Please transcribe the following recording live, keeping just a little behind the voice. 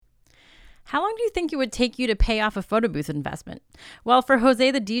How long do you think it would take you to pay off a photo booth investment? Well, for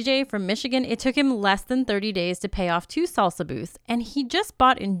Jose the DJ from Michigan, it took him less than 30 days to pay off 2 salsa booths, and he just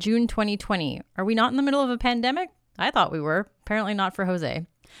bought in June 2020. Are we not in the middle of a pandemic? I thought we were. Apparently not for Jose.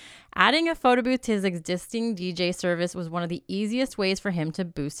 Adding a photo booth to his existing DJ service was one of the easiest ways for him to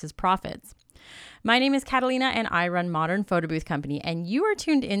boost his profits. My name is Catalina and I run Modern Photo Booth Company, and you are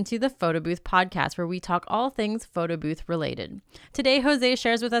tuned into the Photo Booth Podcast, where we talk all things photo booth related. Today, Jose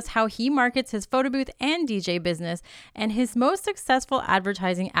shares with us how he markets his photo booth and DJ business, and his most successful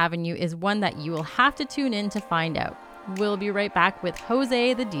advertising avenue is one that you will have to tune in to find out. We'll be right back with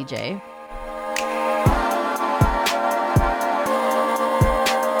Jose the DJ.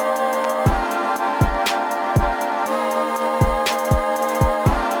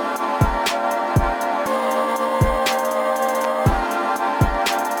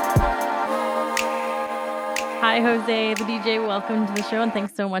 Hi, Jose, the DJ. Welcome to the show, and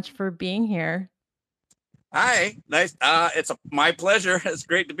thanks so much for being here. Hi, nice. It's my pleasure. It's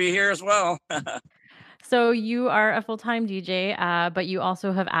great to be here as well. So you are a full-time DJ, but you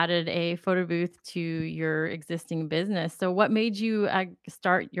also have added a photo booth to your existing business. So what made you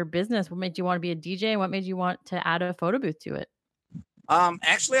start your business? What made you want to be a DJ? And what made you want to add a photo booth to it?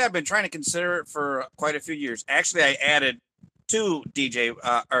 Actually, I've been trying to consider it for quite a few years. Actually, I added two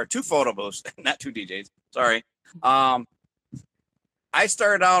photo booths, not two DJs. Sorry. I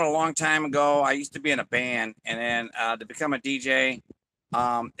started out a long time ago. I used to be in a band, and then to become a DJ,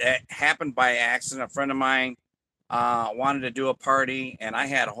 it happened by accident. A friend of mine wanted to do a party, and I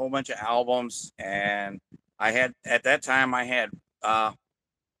had a whole bunch of albums, and at that time I had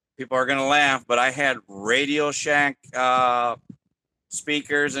people are gonna laugh, but I had Radio Shack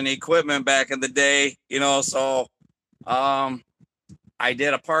speakers and equipment back in the day, so I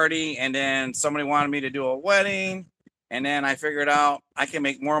did a party, and then somebody wanted me to do a wedding, and then I figured out I can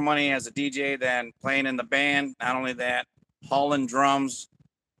make more money as a DJ than playing in the band. Not only that, hauling drums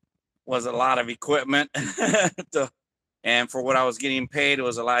was a lot of equipment and for what I was getting paid, it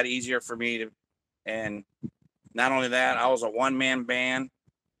was a lot easier for me and not only that, I was a one-man band.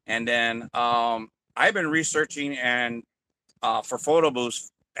 And then I've been researching and for photo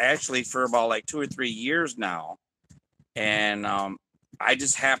booths actually for about like 2 or 3 years now. And I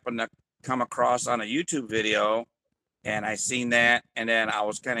just happened to come across on a YouTube video, and I seen that, and then I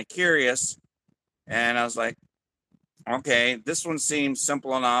was kind of curious, and I was like, okay, this one seems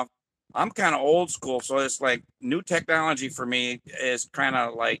simple enough. I'm kind of old school, so it's like new technology for me is kind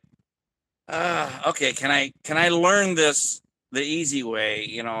of like, okay, can I learn this the easy way,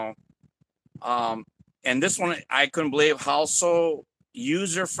 and this one, I couldn't believe how so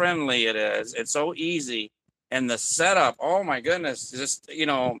user friendly it is. It's so easy. And the setup, oh my goodness, just,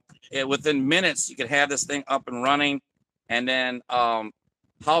 within minutes, you could have this thing up and running. And then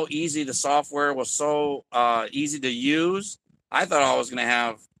how easy the software was, so easy to use. I thought I was going to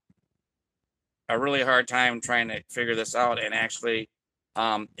have a really hard time trying to figure this out. And actually,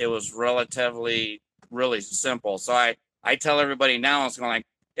 it was relatively, really simple. So I tell everybody now, it's going like,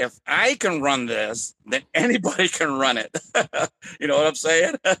 if I can run this, then anybody can run it. You know what I'm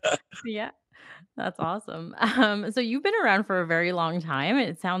saying? Yeah. That's awesome. So you've been around for a very long time.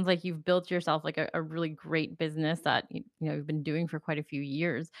 It sounds like you've built yourself like a really great business that you've been doing for quite a few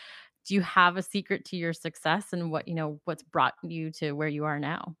years. Do you have a secret to your success and what's brought you to where you are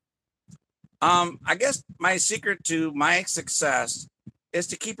now? I guess my secret to my success is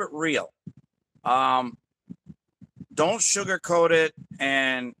to keep it real. Um, don't sugarcoat it,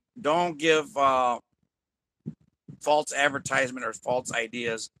 and don't give false advertisement or false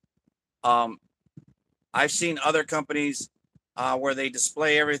ideas. Um, I've seen other companies where they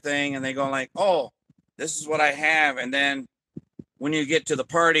display everything and they go like, "Oh, this is what I have," and then when you get to the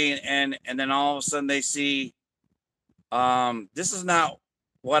party and then all of a sudden they see, this is not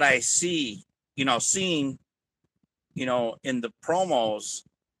what I see, seen, in the promos,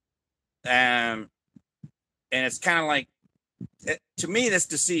 and it's kind of like, to me, that's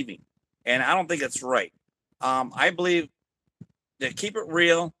deceiving, and I don't think it's right. I believe that keep it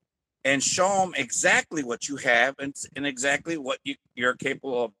real and show them exactly what you have and exactly what you're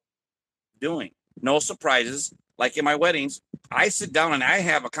capable of doing. No surprises. Like in my weddings, I sit down and I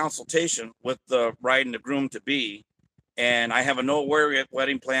have a consultation with the bride and the groom to be, and I have a no worry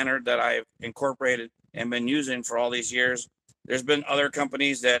wedding planner that I've incorporated and been using for all these years. There's been other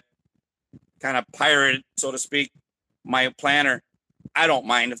companies that kind of pirated, so to speak, my planner. I don't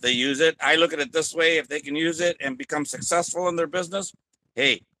mind if they use it. I look at it this way: if they can use it and become successful in their business,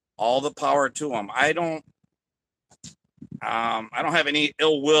 hey, all the power to them. I don't have any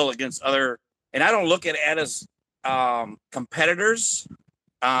ill will against other, and I don't look at it as competitors.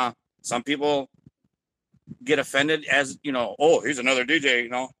 Some people get offended as, oh, he's another DJ,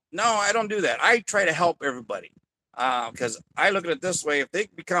 No, I don't do that. I try to help everybody. Because I look at it this way: if they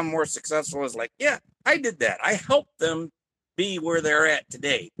become more successful, it's like, yeah, I did that. I helped them be where they're at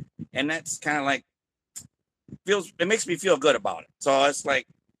today. And that's kind of like it makes me feel good about it. So it's like,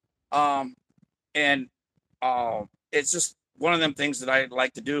 um, and it's just one of them things that I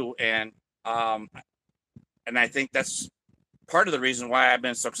like to do. Um, and I think that's part of the reason why I've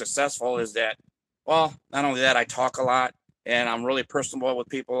been so successful is that, well, not only that, I talk a lot and I'm really personable with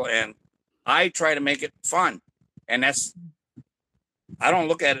people, and I try to make it fun. And I don't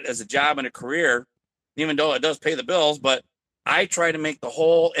look at it as a job and a career, even though it does pay the bills, but I try to make the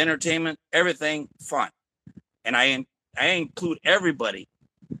whole entertainment, everything fun. And I include everybody,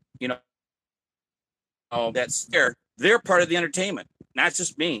 you know, that's there. They're part of the entertainment, not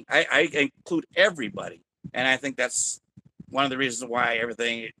just me. I include everybody. And I think that's one of the reasons why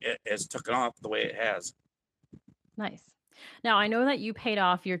everything has taken off the way it has. Nice. Now, I know that you paid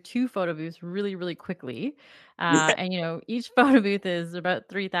off your 2 photo booths really, really quickly, Yeah. and, each photo booth is about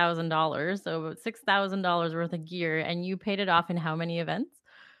 $3,000, so about $6,000 worth of gear, and you paid it off in how many events?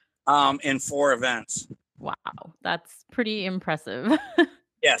 In 4 events. Wow, that's pretty impressive.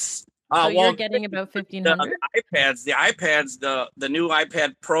 Yes. So you're Well, getting about the, 1,500? the new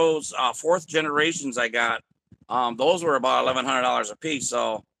iPad Pros, 4th generations I got, those were about $1,100 a piece.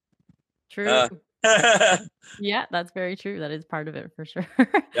 So, True. uh, Yeah, that's very true. That is part of it for sure.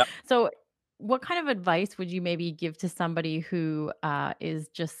 yep. So, what kind of advice would you maybe give to somebody who is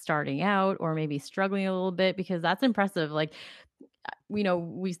just starting out or maybe struggling a little bit? Because that's impressive. Like,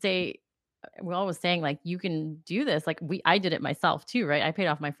 we say, we're always saying like you can do this. Like I did it myself too, right? I paid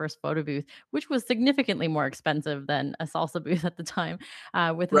off my first photo booth, which was significantly more expensive than a salsa booth at the time,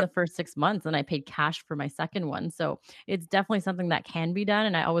 within Right. the first 6 months, and I paid cash for my second one. So it's definitely something that can be done,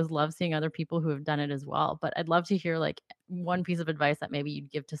 and I always love seeing other people who have done it as well. But I'd love to hear like one piece of advice that maybe you'd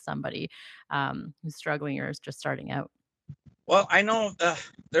give to somebody who's struggling or is just starting out. Well, I know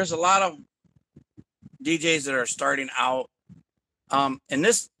there's a lot of DJs that are starting out. In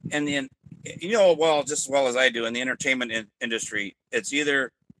this, and the, well, just as well as I do in the entertainment industry, it's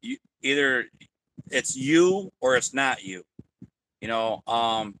either it's you or it's not you. You know,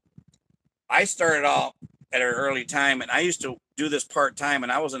 I started off at an early time, and I used to do this part time,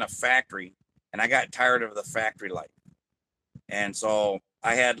 and I was in a factory, and I got tired of the factory life, and so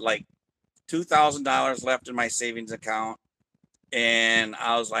I had like $2,000 left in my savings account, and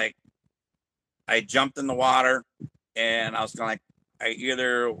I was like, I jumped in the water, and I was kind of like, I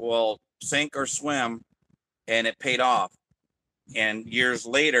either will sink or swim, and it paid off. And years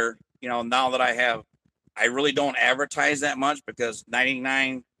later, now that I really don't advertise that much because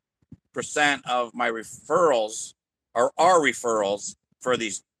 99% of my referrals are referrals for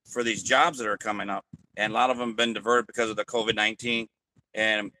these jobs that are coming up, and a lot of them have been diverted because of the COVID-19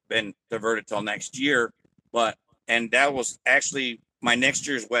 and been diverted till next year. And that was actually my next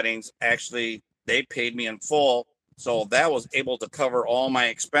year's weddings. Actually, they paid me in full, so that was able to cover all my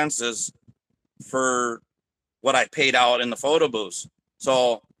expenses for what I paid out in the photo booths.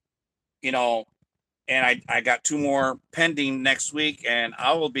 So, you know, and I got 2 more pending next week, and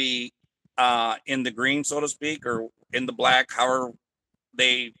I will be in the green, so to speak, or in the black, however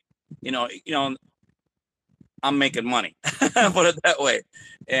they, I'm making money, put it that way.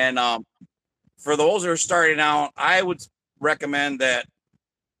 And for those that are starting out, I would recommend that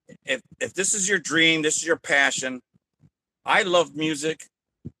if this is your dream, this is your passion. I love music,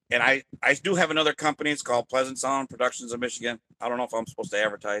 and I do have another company. It's called Pleasant Sound Productions of Michigan. I don't know if I'm supposed to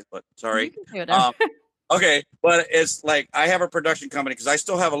advertise, but You sorry. can do it. Okay, but it's like I have a production company because I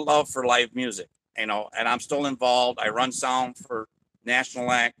still have a love for live music, and I'm still involved. I run sound for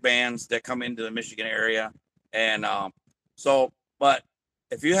national act bands that come into the Michigan area, and but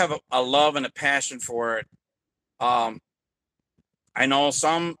if you have a love and a passion for it, um, I know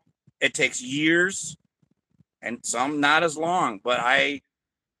some it takes years and some not as long, but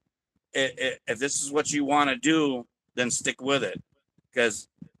if this is what you want to do, then stick with it because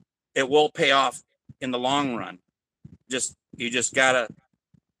it will pay off in the long run. You just gotta,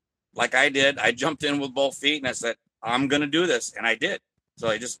 like I did. I jumped in with both feet and I said, I'm gonna do this, and I did.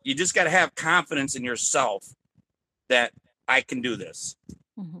 So you just gotta have confidence in yourself that I can do this.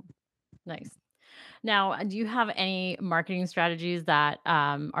 Mhm. Nice. Now, do you have any marketing strategies that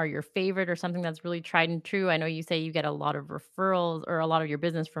are your favorite or something that's really tried and true? I know you say you get a lot of referrals or a lot of your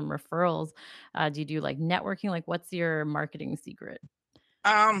business from referrals. Do you do like networking? Like, what's your marketing secret?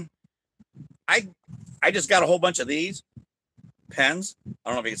 Um, I I just got a whole bunch of these pens. I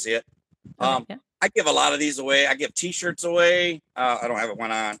don't know if you can see it. Okay. Um, Yeah. I give a lot of these away. I give T-shirts away. I don't have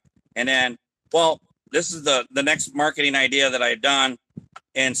one on. And then, well, this is the next marketing idea that I've done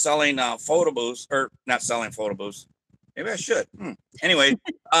in selling photo booths, or not selling photo booths. Maybe I should. Anyway,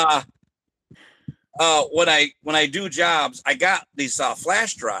 uh, when I do jobs, I got these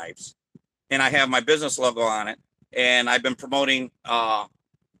flash drives, and I have my business logo on it, and I've been promoting on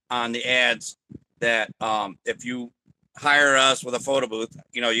the ads that if you hire us with a photo booth,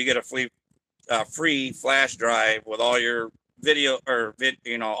 you get a free flash drive with all your video or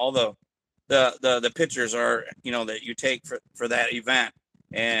all the pictures are that you take for that event,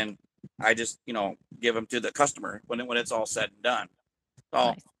 and I just give them to the customer when it's all said and done.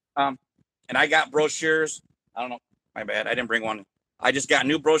 So Nice. and I got brochures. I don't know, my bad, I didn't bring one. I just got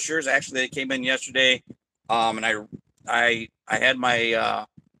new brochures. Actually, they came in yesterday. And I had my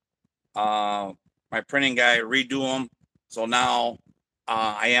printing guy redo them. So now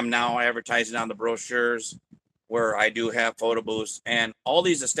I am now advertising on the brochures where I do have photo booths, and all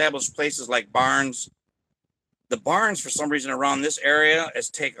these established places like Barnes. The Barnes, for some reason, around this area is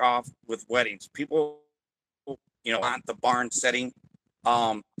take off with weddings. People, want the barn setting.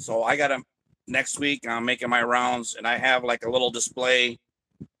 So I got to next week. I'm making my rounds, and I have like a little display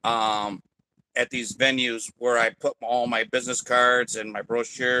at these venues where I put all my business cards and my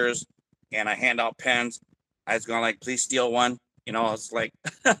brochures, and I hand out pens. I was going like, please steal one. It's like,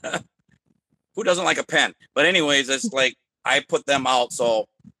 who doesn't like a pen? But anyways, it's like I put them out so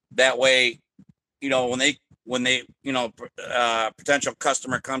that way, when they potential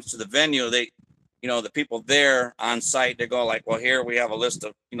customer comes to the venue, they, the people there on site, they go like, well, here we have a list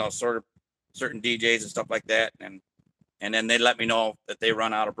of sort of certain DJs and stuff like that, and then they let me know that they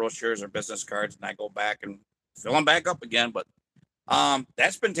run out of brochures or business cards, and I go back and fill them back up again. But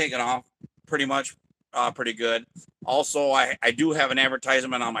that's been taken off pretty much, pretty good. Also, I do have an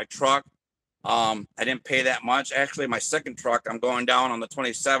advertisement on my truck. I didn't pay that much. Actually, my second truck, I'm going down on the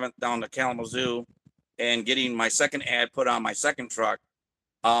 27th down to Kalamazoo and getting my second ad put on my second truck.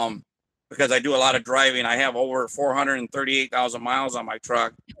 Because I do a lot of driving. I have over 438,000 miles on my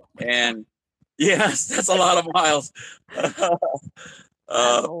truck. And yes, that's a lot of miles. That's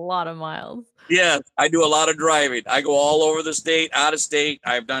a lot of miles. Yes, I do a lot of driving. I go all over the state, out of state.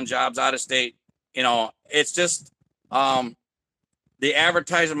 I've done jobs out of state. It's just the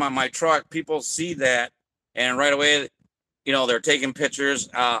advertisement on my truck, people see that, and right away, they're taking pictures.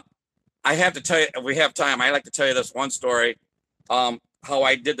 I have to tell you, if we have time, I like to tell you this one story. How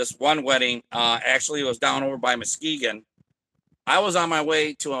I did this one wedding. Actually, it was down over by Muskegon. I was on my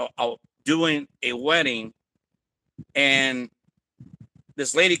way to doing a wedding, and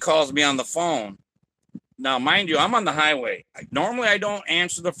this lady calls me on the phone. Now, mind you, I'm on the highway. Normally, I don't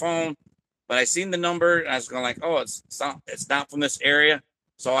answer the phone, but I seen the number, and I was going like, oh, it's not from this area.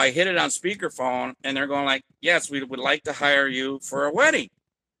 So I hit it on speakerphone, and they're going like, yes, we would like to hire you for a wedding.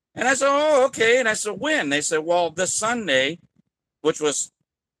 And I said, oh, okay. And I said, when? They said, well, this Sunday, which was,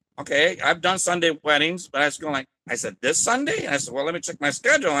 okay, I've done Sunday weddings, but I was going like, I said, this Sunday? And I said, well, let me check my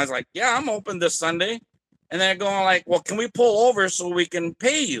schedule. And I was like, yeah, I'm open this Sunday. And they're going like, well, can we pull over so we can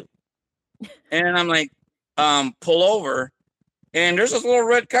pay you? And I'm like, pull over. And there's this little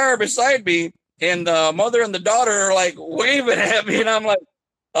red car beside me, and the mother and the daughter are like waving at me. And I'm like,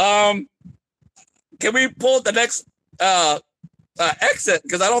 can we pull at the next exit?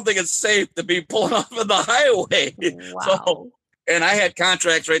 Because I don't think it's safe to be pulling off of the highway. Wow. So, and I had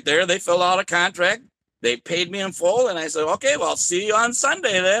contracts right there. They filled out a contract. They paid me in full. And I said, okay, well, I'll see you on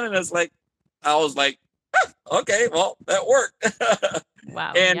Sunday then. And it's like, I was like, okay, well, that worked.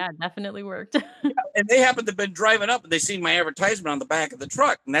 Wow. And, yeah, definitely worked. and they happened to have been driving up, and they seen my advertisement on the back of the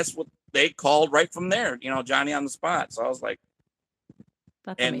truck. And that's what they called right from there, Johnny on the spot. So I was like,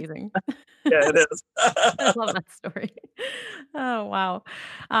 That's amazing. Yeah, it is. I love that story. Oh, wow.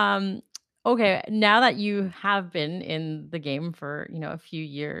 Okay, now that you have been in the game for, a few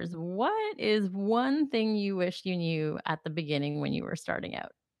years, what is one thing you wish you knew at the beginning when you were starting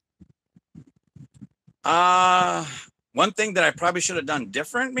out? One thing that I probably should have done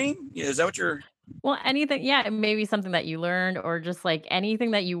different, is that what you're... Well, anything, yeah, maybe something that you learned or just like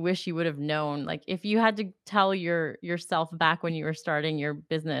anything that you wish you would have known. Like if you had to tell yourself back when you were starting your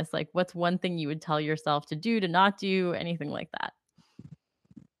business, like what's one thing you would tell yourself to do, to not do, anything like that?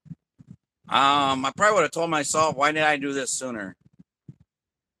 I probably would have told myself, why did I do this sooner?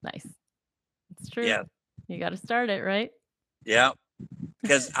 Nice. It's true. Yeah. You got to start it, right? Yeah.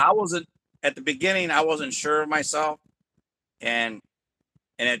 Because at the beginning, I wasn't sure of myself. And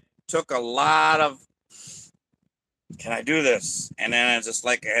it took a lot of, can I do this? And then it's just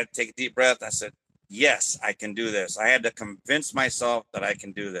like, I had to take a deep breath. I said, yes, I can do this. I had to convince myself that I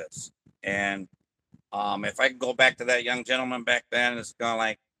can do this. And if I could go back to that young gentleman back then, it's kind of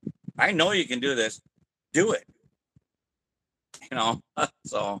like, I know you can do this. Do it.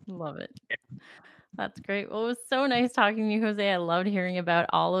 So Love it. That's great. Well, it was so nice talking to you, Jose. I loved hearing about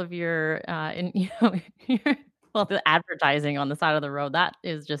all of your, the advertising on the side of the road. That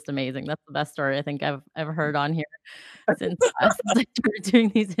is just amazing. That's the best story I think I've ever heard on here since I started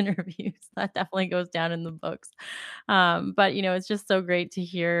doing these interviews. That definitely goes down in the books. But it's just so great to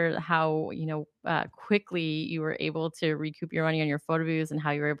hear how quickly you were able to recoup your money on your photo booths and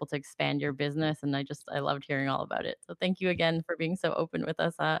how you were able to expand your business. And I loved hearing all about it. So thank you again for being so open with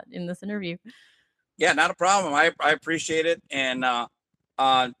us in this interview. yeah, not a problem. I appreciate it. And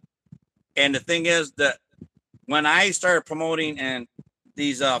the thing is that when I started promoting and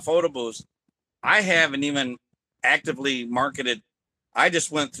these photo booths, I haven't even actively marketed. I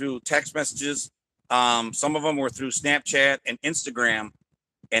just went through text messages. Some of them were through Snapchat and Instagram,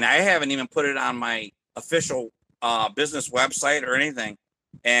 and I haven't even put it on my official business website or anything.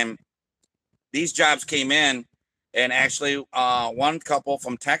 And these jobs came in, and actually one couple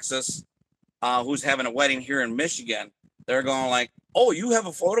from Texas who's having a wedding here in Michigan, they're going like, "Oh, you have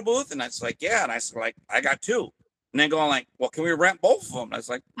a photo booth?" And I was like, "Yeah." And I said, like, "I got two." And they're going like, "Well, can we rent both of them?" And I was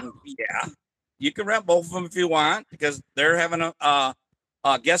like, "Yeah, you can rent both of them if you want," because they're having a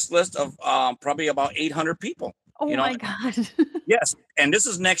guest list of probably about 800 people. Oh my God. Yes. And this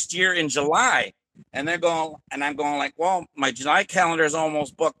is next year in July. And they're going, and I'm going like, "Well, my July calendar is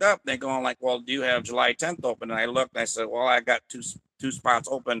almost booked up." They're going like, "Well, do you have July 10th open?" And I looked and I said, "Well, I got two spots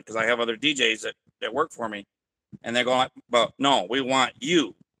open because I have other DJs that work for me." And they're going like, "Well, no, we want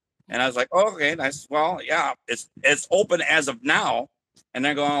you." And I was like, "Oh, okay." And I said, "Well, yeah, it's open as of now." And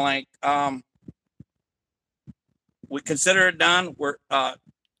they're going like, "We consider it done. We're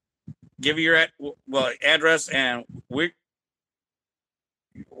give you your address, and we're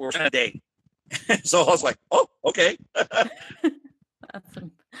in a day." So I was like, "Oh, okay."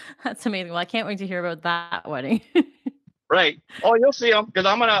 That's amazing. Well, I can't wait to hear about that wedding. Right. Oh, you'll see them because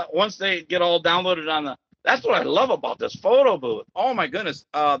I'm gonna once they get all downloaded on the. That's what I love about this photo booth. Oh my goodness.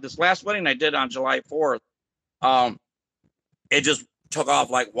 This last wedding I did on July 4th, it just took off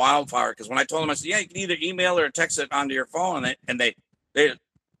like wildfire. Because when I told them, I said, "Yeah, you can either email or text it onto your phone," and they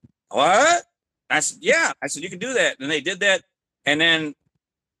what? I said, "Yeah." I said, "You can do that," and they did that, and then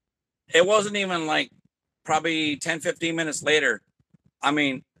it wasn't even like probably 10-15 minutes later. I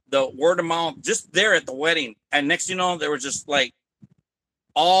mean, the word of mouth just there at the wedding, and next you know, there was just like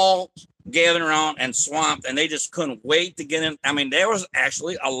all gathering around and swamped, and they just couldn't wait to get in. I mean, there was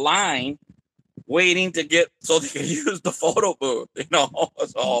actually a line waiting to get so they could use the photo booth.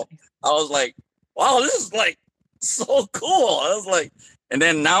 So I was like, "Wow, this is like so cool." I was like, and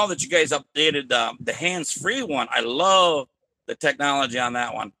then now that you guys updated the hands-free one, I love the technology on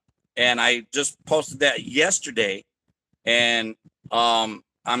that one, and I just posted that yesterday, and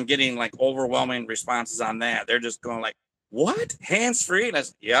I'm getting like overwhelming responses on that. They're just going like, "What? Hands-free?" And I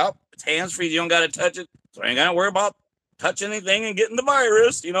said, "Yep, it's hands-free. You don't got to touch it. So I ain't got to worry about touching anything and getting the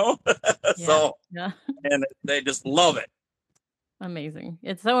virus, Yeah, So, yeah. and they just love it. Amazing.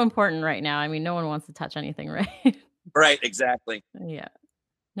 It's so important right now. I mean, no one wants to touch anything, right? Right, exactly. Yeah.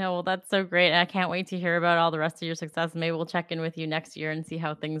 No, well, that's so great. I can't wait to hear about all the rest of your success. Maybe we'll check in with you next year and see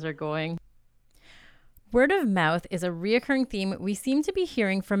how things are going. Word of mouth is a reoccurring theme we seem to be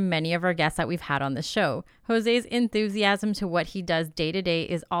hearing from many of our guests that we've had on the show. Jose's enthusiasm to what he does day to day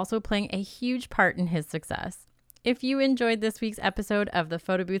is also playing a huge part in his success. If you enjoyed this week's episode of the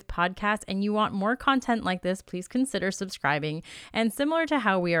Photo Booth Podcast and you want more content like this, please consider subscribing. And similar to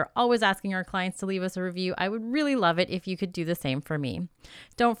how we are always asking our clients to leave us a review, I would really love it if you could do the same for me.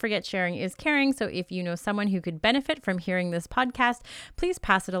 Don't forget, sharing is caring. So if you know someone who could benefit from hearing this podcast, please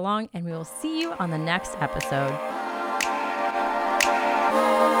pass it along, and we will see you on the next episode.